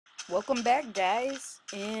Welcome back, guys,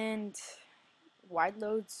 and Wide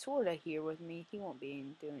Load sorta here with me. He won't be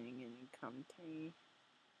doing any commentary.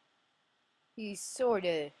 He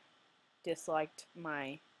sorta disliked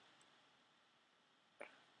my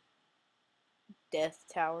death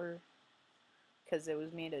tower because it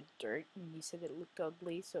was made of dirt, and he said it looked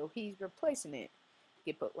ugly, so he's replacing it.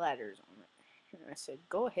 He could put ladders on it. And I said,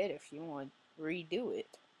 go ahead if you want to redo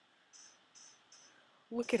it.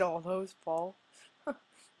 Look at all those fall.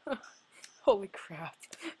 Holy crap.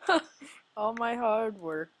 All my hard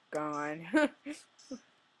work gone.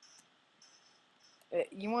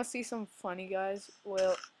 You want to see some funny, guys?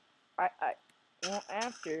 Well,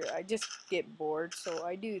 after I just get bored, so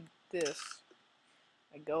I do this.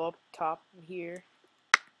 I go up top here.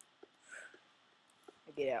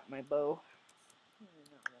 I get out my bow.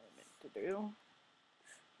 Not what I meant to do.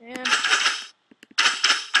 And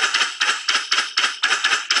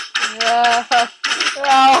oh,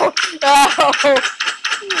 oh.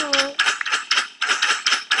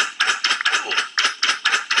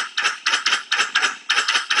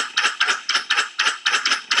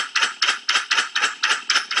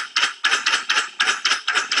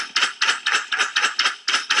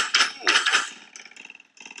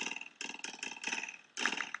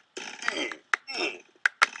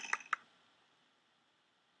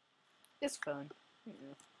 It's fun.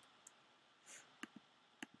 Yeah.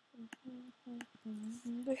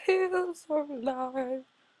 The hills are alive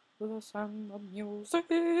with the sound of music.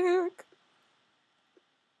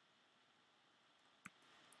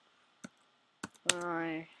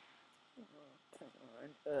 Alright. Oh, come on.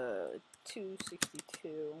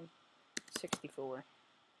 262. 64.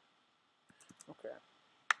 Okay.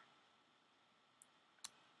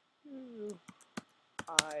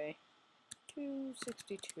 I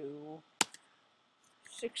 262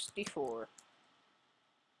 64.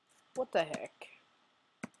 What the heck?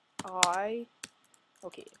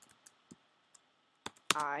 Okay.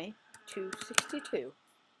 I 262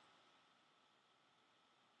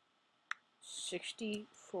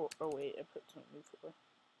 64. Oh wait, I put something before.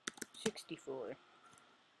 64.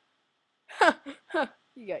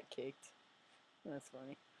 You got kicked. That's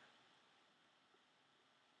funny.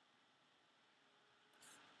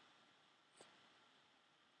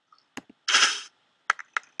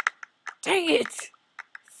 Dang it!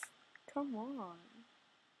 Come on.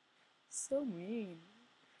 So mean.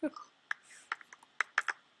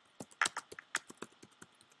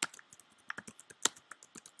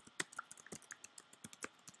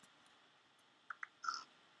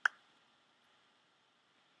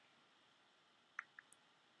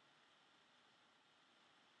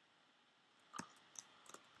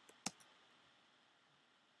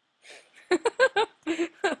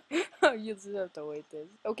 You just have to wait this.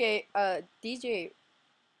 Okay, DJ,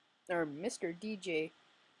 or Mr. DJ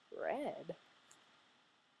Red.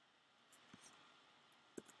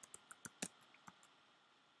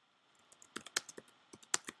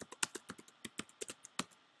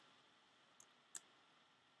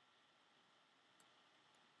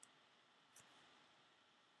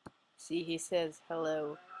 See, he says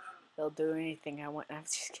hello. He'll do anything I want. I'm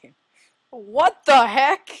just kidding. What the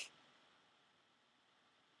heck?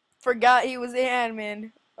 Forgot he was the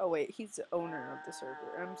admin. Oh wait, he's the owner of the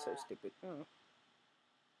server. I'm so stupid. Oh.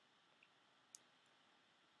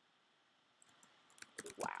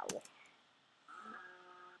 Wow.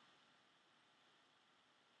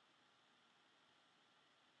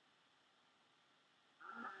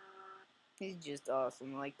 He's just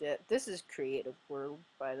awesome like that. This is Creative World,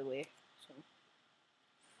 by the way. So.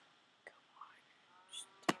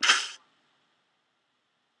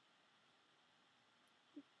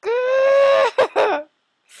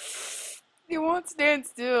 He won't stand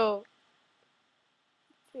still.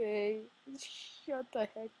 Okay, shut the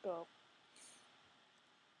heck up.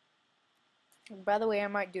 And by the way, I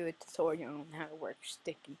might do a tutorial on how to work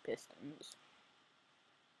sticky pistons.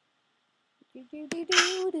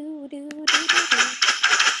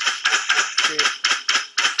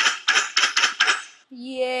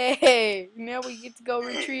 Yay! Now we get to go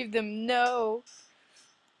retrieve them. No.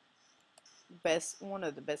 One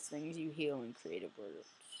of the best things you heal in Creative World.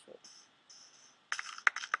 So.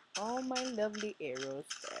 All my lovely arrows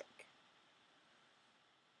back.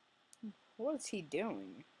 What's he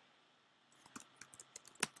doing?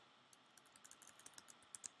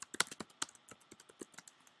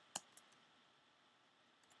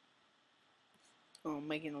 Oh,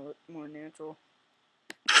 making it look more natural.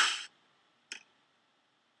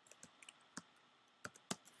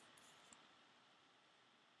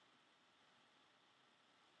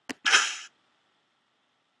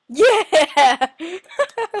 Yeah!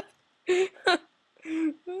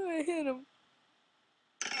 I hit him.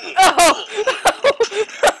 Oh!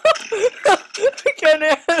 I can't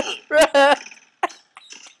have breath.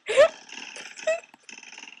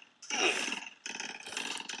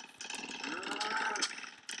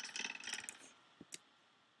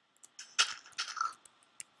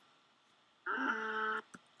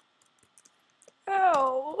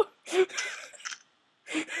 Ow!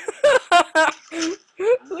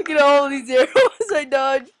 Look at all these arrows I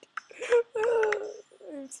dodged.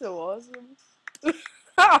 It's so awesome.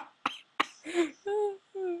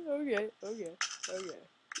 Okay.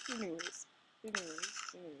 Anyways.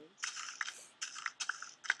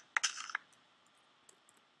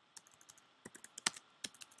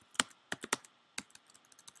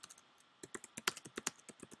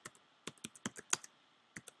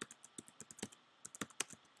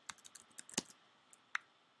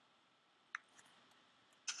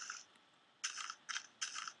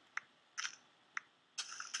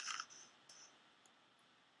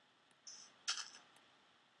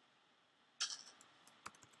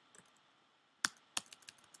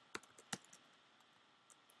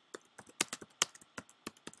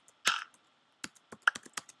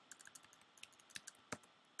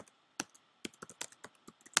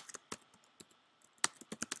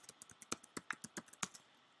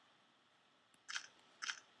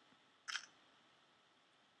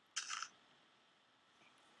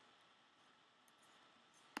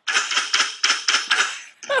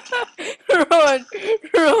 Run!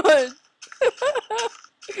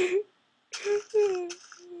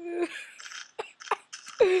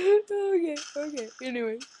 Okay.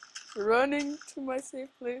 Anyway, running to my safe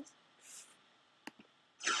place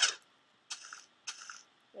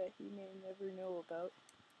that he may never know about.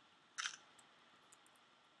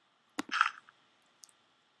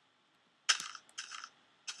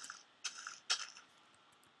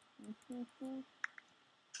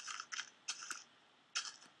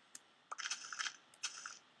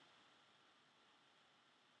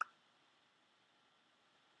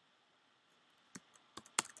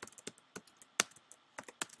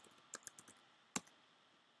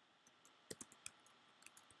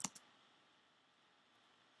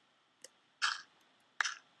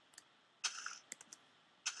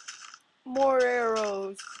 More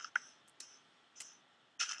arrows.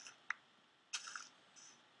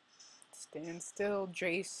 Stand still,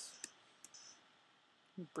 Jace.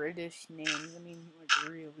 British names. I mean, like,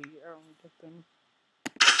 really, I don't get them.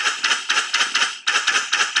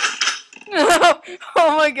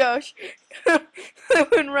 Oh my gosh. I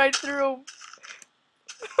went right through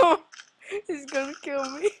him. He's gonna kill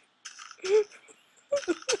me.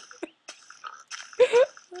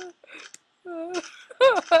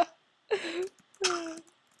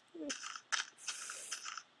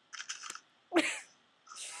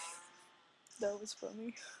 That was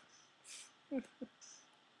funny.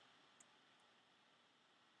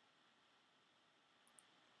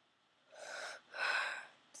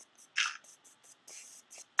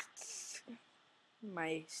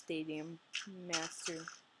 My stadium master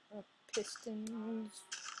of Pistons.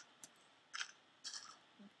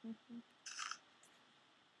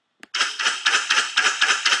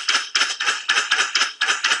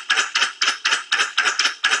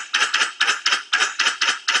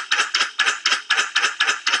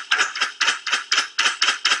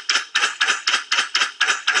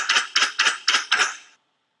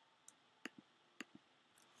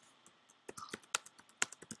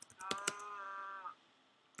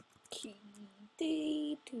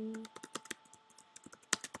 Day 2.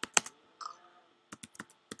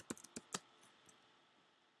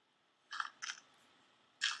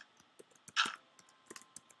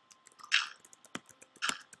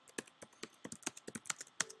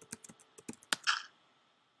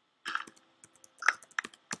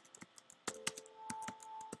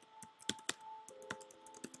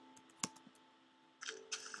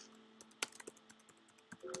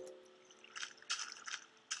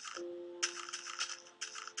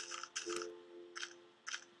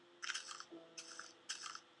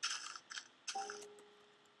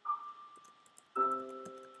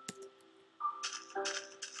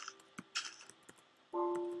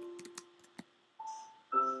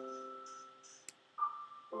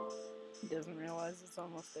 He doesn't realize it's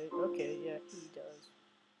almost 8. Okay, yeah, he does.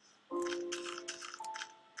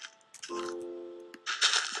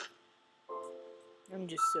 I'm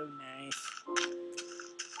just so nice.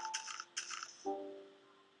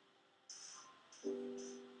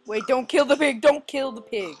 Wait, don't kill the pig! Don't kill the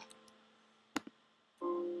pig!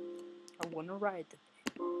 I wanna ride the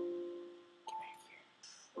pig. Get back here.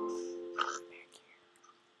 Get back here.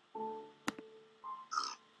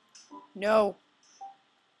 No!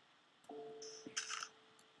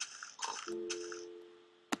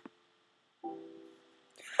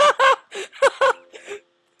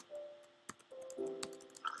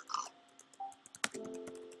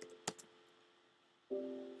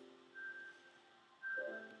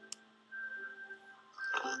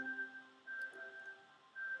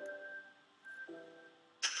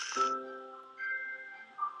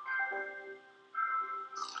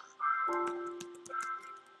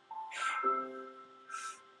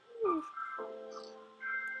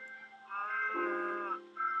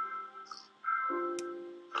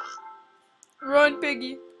 Run,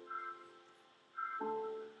 Piggy. I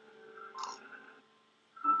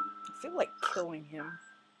feel like killing him.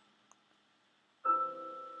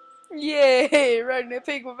 Yay! Riding a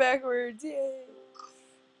pig backwards. Yay!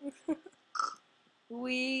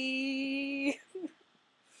 Wee.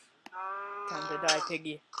 Time to die,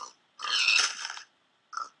 Piggy.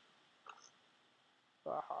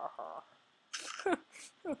 Ha ha ha.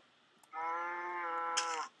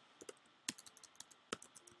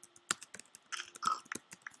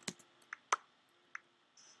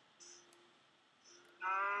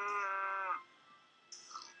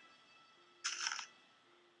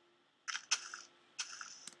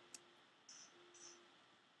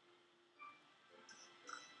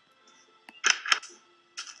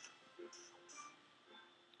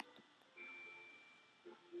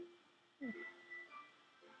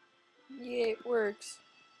 Yeah, it works.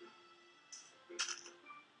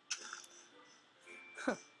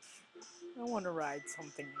 I want to ride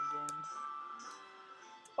something again.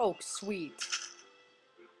 Oh, sweet.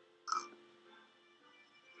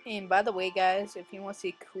 And by the way, guys, if you want to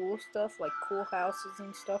see cool stuff, like cool houses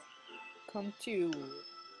and stuff, come to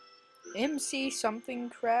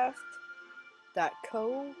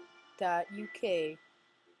mcsomethingcraft.co.uk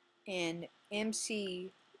and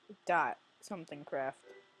mc.somethingcraft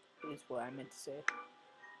is what I meant to say.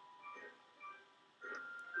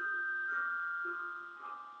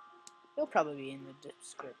 It'll probably be in the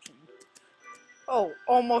description. Oh,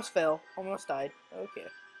 almost fell. Almost died. Okay.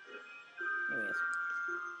 Anyways.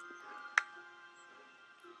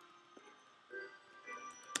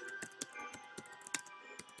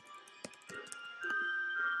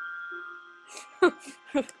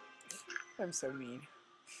 I'm so mean.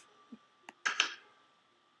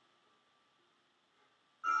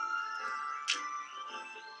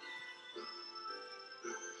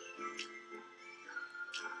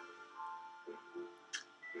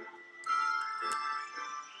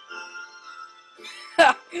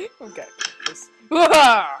 Okay. This. Hey,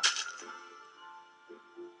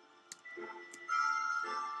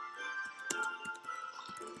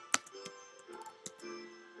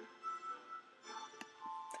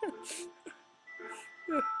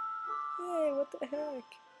 what the heck?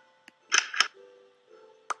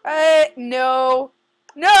 No.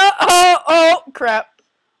 No! Oh, crap.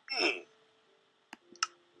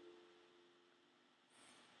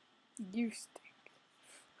 You stink.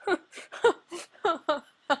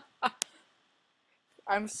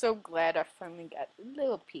 I'm so glad I finally got a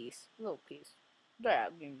little piece. They're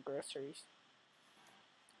out getting groceries.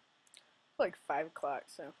 It's like 5 o'clock,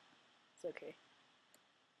 so it's okay.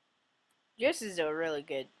 Jess is a really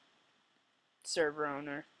good server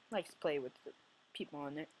owner. Likes to play with the people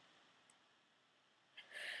on it.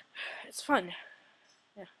 It's fun.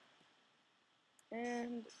 Yeah.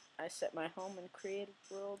 And I set my home in creative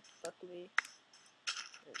world. Luckily,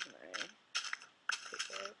 there's my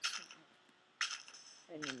pickaxe.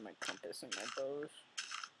 I need my compass and my bows.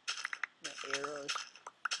 My arrows.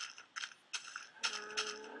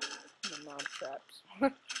 My mob traps.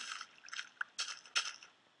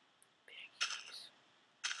 Piggies.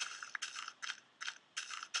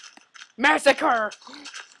 Massacre!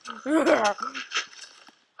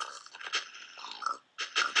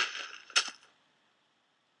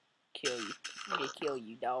 Kill you. I'm gonna kill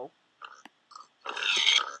you, dog.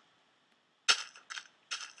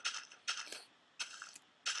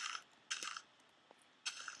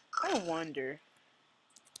 I wonder.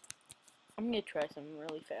 I'm gonna try something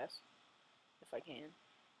really fast. If I can.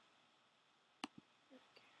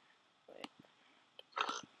 Wait.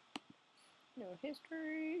 No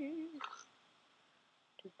history.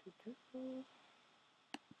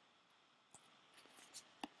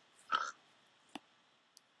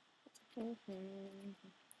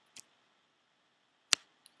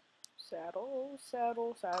 Saddle,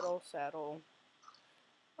 saddle, saddle, saddle.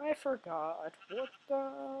 I forgot what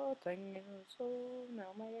the thing is, so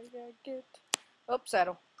now I gotta get. Oh,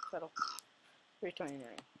 saddle, saddle.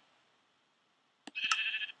 329.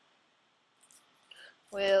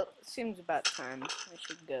 Well, it seems about time I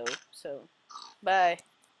should go, so bye.